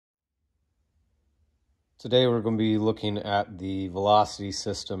Today we're going to be looking at the Velocity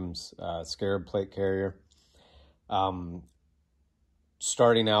Systems Scarab plate carrier.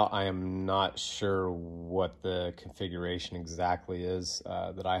 Starting out, I am not sure what the configuration exactly is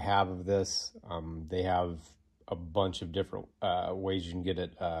that I have of this. They have a bunch of different ways you can get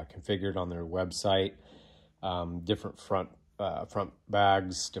it configured on their website. Different front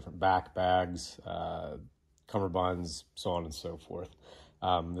bags, different back bags, cummerbunds, so on and so forth.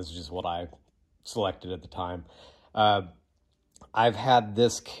 This is just what I selected at the time. I've had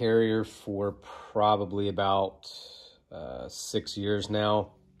this carrier for probably about 6 years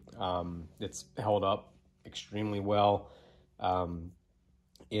now. It's held up extremely well.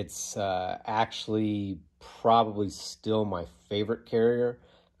 It's actually probably still my favorite carrier.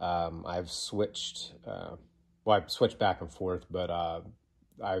 I've switched, I've switched back and forth, but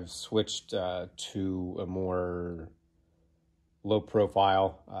I've switched to a more low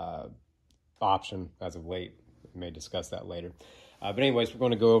profile option as of late. We may discuss that later. But anyways, we're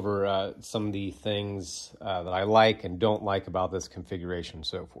going to go over some of the things that I like and don't like about this configuration and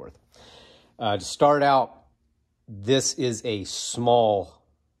so forth. To start out, this is a small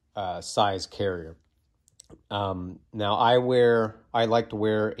size carrier. Now I like to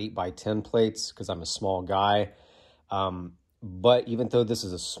wear 8x10 plates because I'm a small guy. But even though this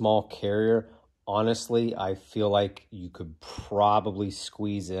is a small carrier, honestly, I feel like you could probably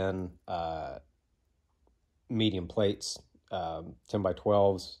squeeze in medium plates,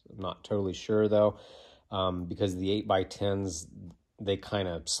 10x12s. I'm not totally sure though, because the 8x10s, they kind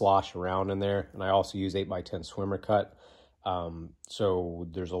of slosh around in there. And I also use 8x10 swimmer cut. So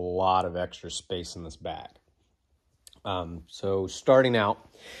there's a lot of extra space in this bag. So starting out,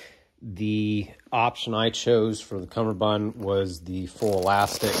 the option I chose for the cummerbund was the full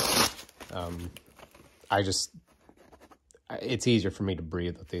elastic. It's easier for me to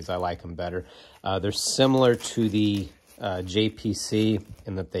breathe with these. I like them better. They're similar to the JPC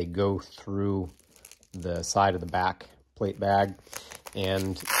in that they go through the side of the back plate bag.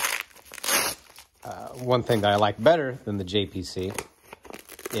 And one thing that I like better than the JPC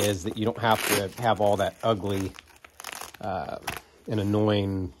is that you don't have to have all that ugly and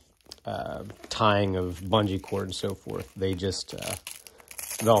annoying tying of bungee cord and so forth. They just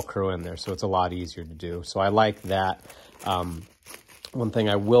Velcro in there, so it's a lot easier to do. So I like that. One thing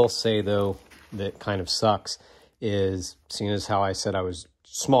I will say though that kind of sucks is, seeing as how I said I was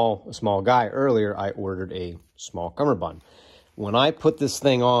a small guy earlier, I ordered a small cummerbund. When I put this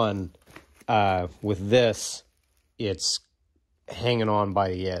thing on with this, it's hanging on by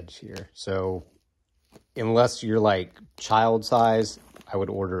the edge here. So unless you're like child size, I would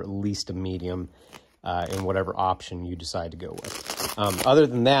order at least a medium in whatever option you decide to go with. Other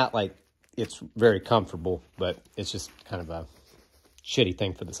than that, like, it's very comfortable, but it's just kind of a shitty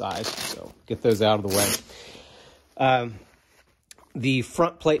thing for the size. So get those out of the way. The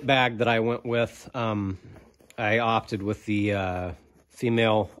front plate bag that I went with, I opted with the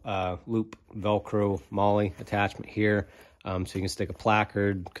female loop Velcro Molly attachment here. So you can stick a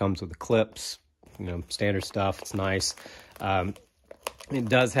placard, comes with the clips, you know, standard stuff. It's nice. It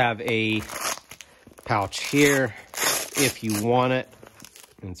does have a pouch here if you want it.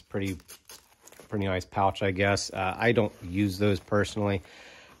 And it's pretty nice pouch, I guess. I don't use those personally,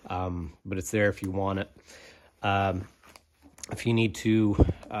 but it's there if you want it. If you need to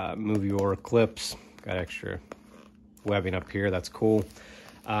move your clips, got extra webbing up here, that's cool.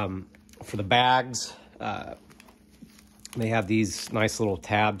 For the bags, they have these nice little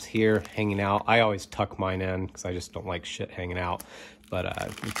tabs here hanging out. I always tuck mine in because I just don't like shit hanging out. But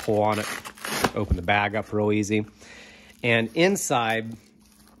you pull on it, open the bag up real easy. And inside,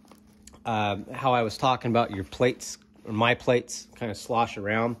 how I was talking about your plates, or my plates, kind of slosh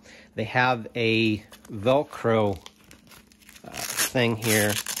around, they have a Velcro thing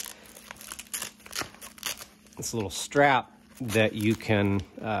here. This little strap that you can,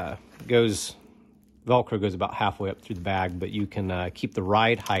 Velcro goes about halfway up through the bag, but you can keep the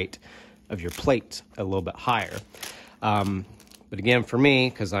ride height of your plate a little bit higher. But again, for me,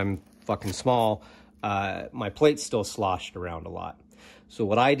 because I'm fucking small, my plate's still sloshed around a lot. So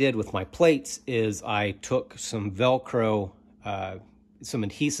what I did with my plates is I took some Velcro, some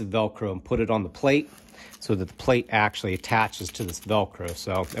adhesive Velcro, and put it on the plate so that the plate actually attaches to this Velcro.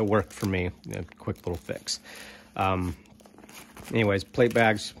 So it worked for me, you know, quick little fix. Anyways, plate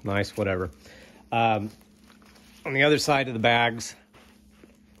bags, nice, whatever. On the other side of the bags,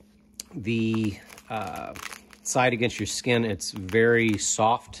 the side against your skin, it's very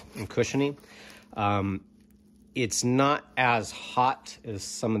soft and cushiony. It's not as hot as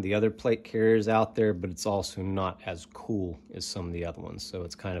some of the other plate carriers out there, but it's also not as cool as some of the other ones. So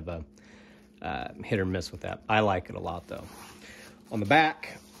it's kind of hit or miss with that. I like it a lot though. On the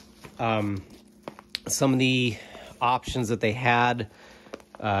back, some of the options that they had,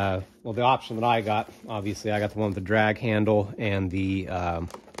 well, the option that I got, obviously I got the one with the drag handle and the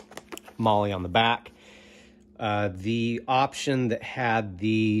molly on the back. The option that had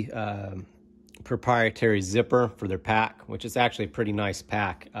the proprietary zipper for their pack, which is actually a pretty nice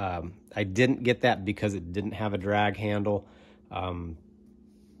pack. I didn't get that because it didn't have a drag handle.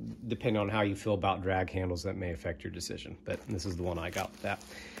 Depending on how you feel about drag handles, that may affect your decision, but this is the one I got with that.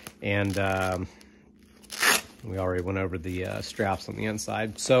 And we already went over the straps on the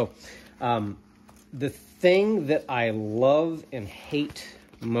inside. So the thing that I love and hate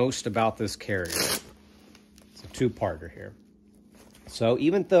most about this carrier, it's a two-parter here. So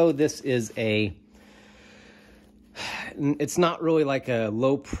even though this is it's not really like a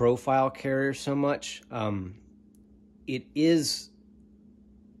low profile carrier so much, it is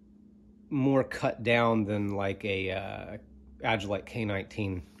more cut down than like a Agilite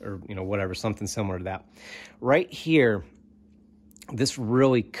K19 or, you know, whatever, something similar to that. Right here, this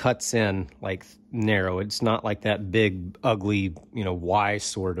really cuts in like narrow. It's not like that big, ugly, you know, Y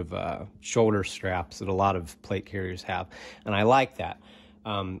sort of shoulder straps that a lot of plate carriers have. And I like that.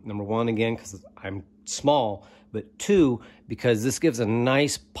 Number one, again, because I'm small, but two, because this gives a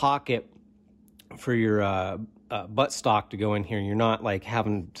nice pocket for your buttstock to go in here. You're not like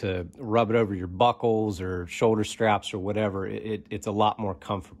having to rub it over your buckles or shoulder straps or whatever. It's a lot more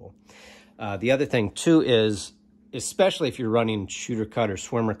comfortable. The other thing too is, especially if you're running shooter cut or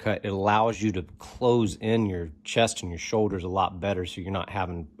swimmer cut, it allows you to close in your chest and your shoulders a lot better, so you're not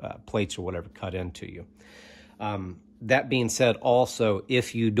having plates or whatever cut into you. That being said, also,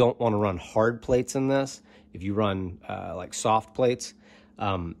 if you don't want to run hard plates in this, if you run like soft plates,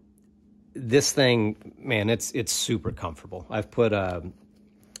 this thing, man, it's super comfortable. I've put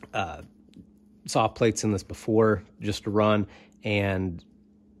soft plates in this before just to run, and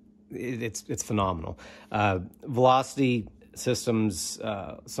it's phenomenal. Velocity Systems,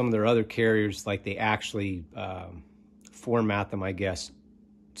 some of their other carriers, like they actually format them, I guess,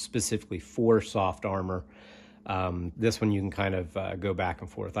 specifically for soft armor. This one you can kind of go back and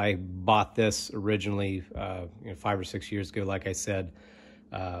forth. I bought this originally 5 or 6 years ago, like I said,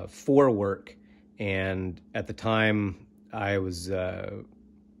 for work, and at the time I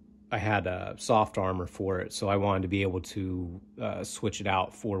had soft armor for it, so I wanted to be able to switch it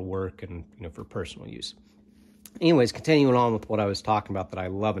out for work and for personal use. Anyways, continuing on with what I was talking about that I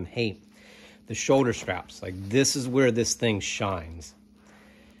love and hate, the shoulder straps. Like, this is where this thing shines.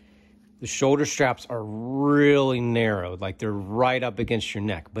 The shoulder straps are really narrow, like they're right up against your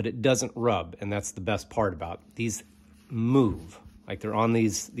neck, but it doesn't rub, and that's the best part about it. These move, like they're on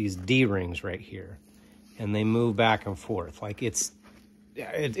these D-rings right here, and they move back and forth. Like it's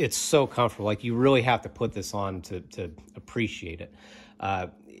so comfortable. Like, you really have to put this on to appreciate it.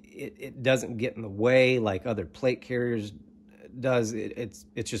 It doesn't get in the way like other plate carriers does. It's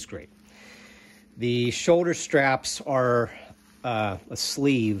just great. The shoulder straps are a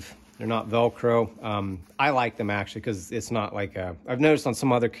sleeve. They're not Velcro. I like them actually because it's not like I've noticed on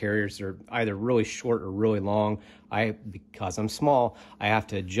some other carriers they're either really short or really long. Because I'm small, I have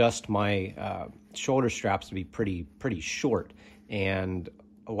to adjust my shoulder straps to be pretty short. And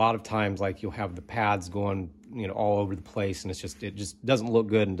a lot of times, like, you'll have the pads going, all over the place, and it just doesn't look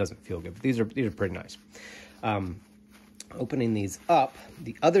good and doesn't feel good. But these are pretty nice. Opening these up,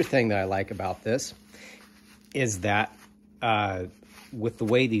 the other thing that I like about this is that with the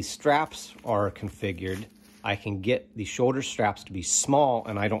way these straps are configured, I can get the shoulder straps to be small,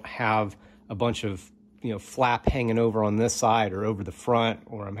 and I don't have a bunch of flap hanging over on this side or over the front,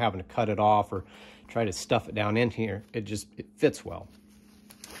 or I'm having to cut it off or try to stuff it down in here. It fits well.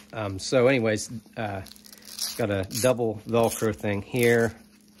 So anyways, got a double Velcro thing here.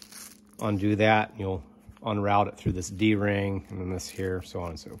 Undo that, and you'll unroute it through this D-ring, and then this here, so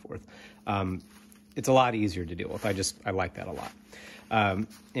on and so forth. It's a lot easier to deal with. I like that a lot.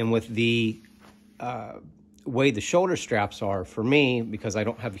 And with the way the shoulder straps are, for me, because I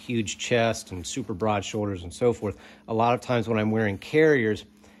don't have a huge chest and super broad shoulders and so forth, a lot of times when I'm wearing carriers,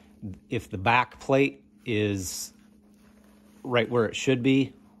 if the back plate is right where it should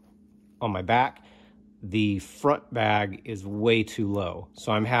be on my back, the front bag is way too low.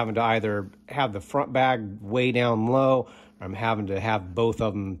 So I'm having to either have the front bag way down low, or I'm having to have both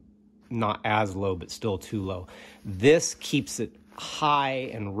of them not as low but still too low. This keeps it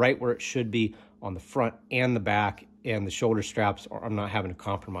high and right where it should be on the front and the back, and the shoulder straps I'm not having to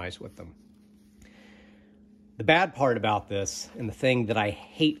compromise with them. The bad part about this, and the thing that I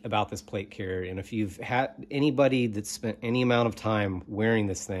hate about this plate carrier, and if you've had anybody that's spent any amount of time wearing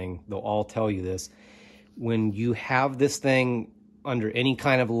this thing, they'll all tell you this. When you have this thing under any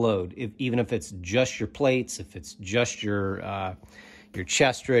kind of load, even if it's just your plates, if it's just your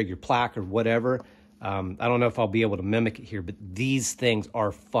chest rig, your placard, whatever, I don't know if I'll be able to mimic it here, but these things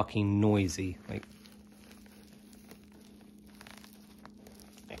are fucking noisy. Like,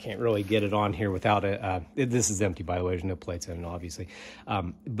 I can't really get it on here without it. This is empty, by the way. There's no plates in it, obviously.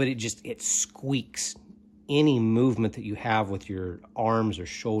 But it squeaks. Any movement that you have with your arms or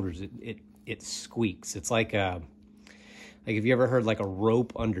shoulders, it squeaks. It's like have you ever heard like a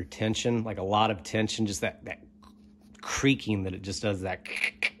rope under tension, like a lot of tension, just that creaking that it just does that.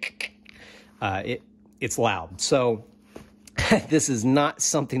 It's loud. So this is not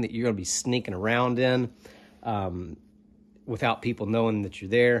something that you're going to be sneaking around in without people knowing that you're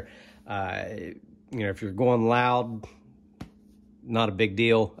there. If you're going loud, not a big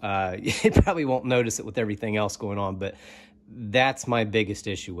deal. You probably won't notice it with everything else going on, but that's my biggest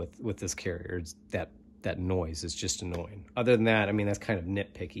issue with this carrier. It's that noise is just annoying. Other than that, I mean, that's kind of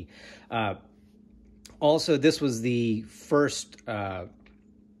nitpicky. Also, this was the first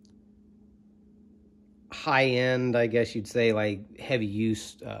high-end, I guess you'd say, like heavy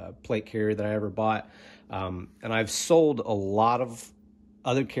use plate carrier that I ever bought. And I've sold a lot of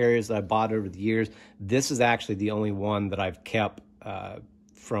other carriers that I bought over the years. This is actually the only one that I've kept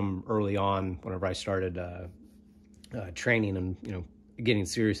from early on whenever I started training and getting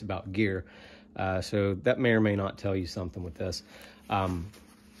serious about gear. So that may or may not tell you something with this.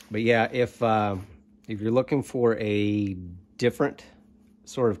 But yeah, if you're looking for a different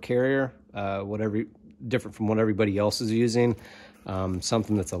sort of carrier, different from what everybody else is using,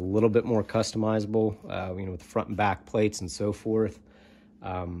 something that's a little bit more customizable, with front and back plates and so forth,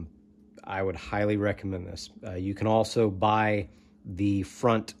 I would highly recommend this. You can also buy the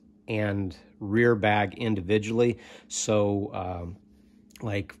front and rear bag individually. So,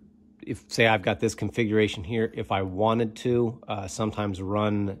 if say I've got this configuration here, if I wanted to sometimes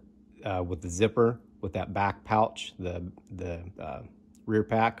run with the zipper, with that back pouch, the rear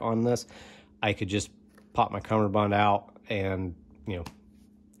pack on this, I could just pop my cummerbund out and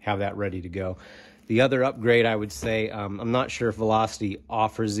have that ready to go. The other upgrade, I would say, I'm not sure if Velocity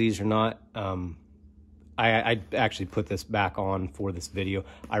offers these or not. I actually put this back on for this video.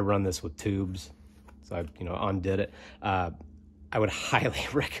 I run this with tubes, so I undid it. I would highly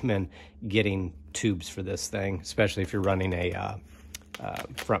recommend getting tubes for this thing, especially if you're running a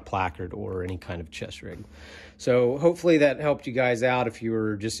front placard or any kind of chest rig. So hopefully that helped you guys out if you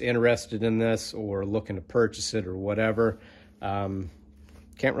were just interested in this or looking to purchase it or whatever.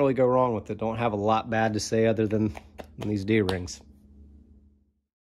 Can't really go wrong with it. Don't have a lot bad to say other than these D-rings.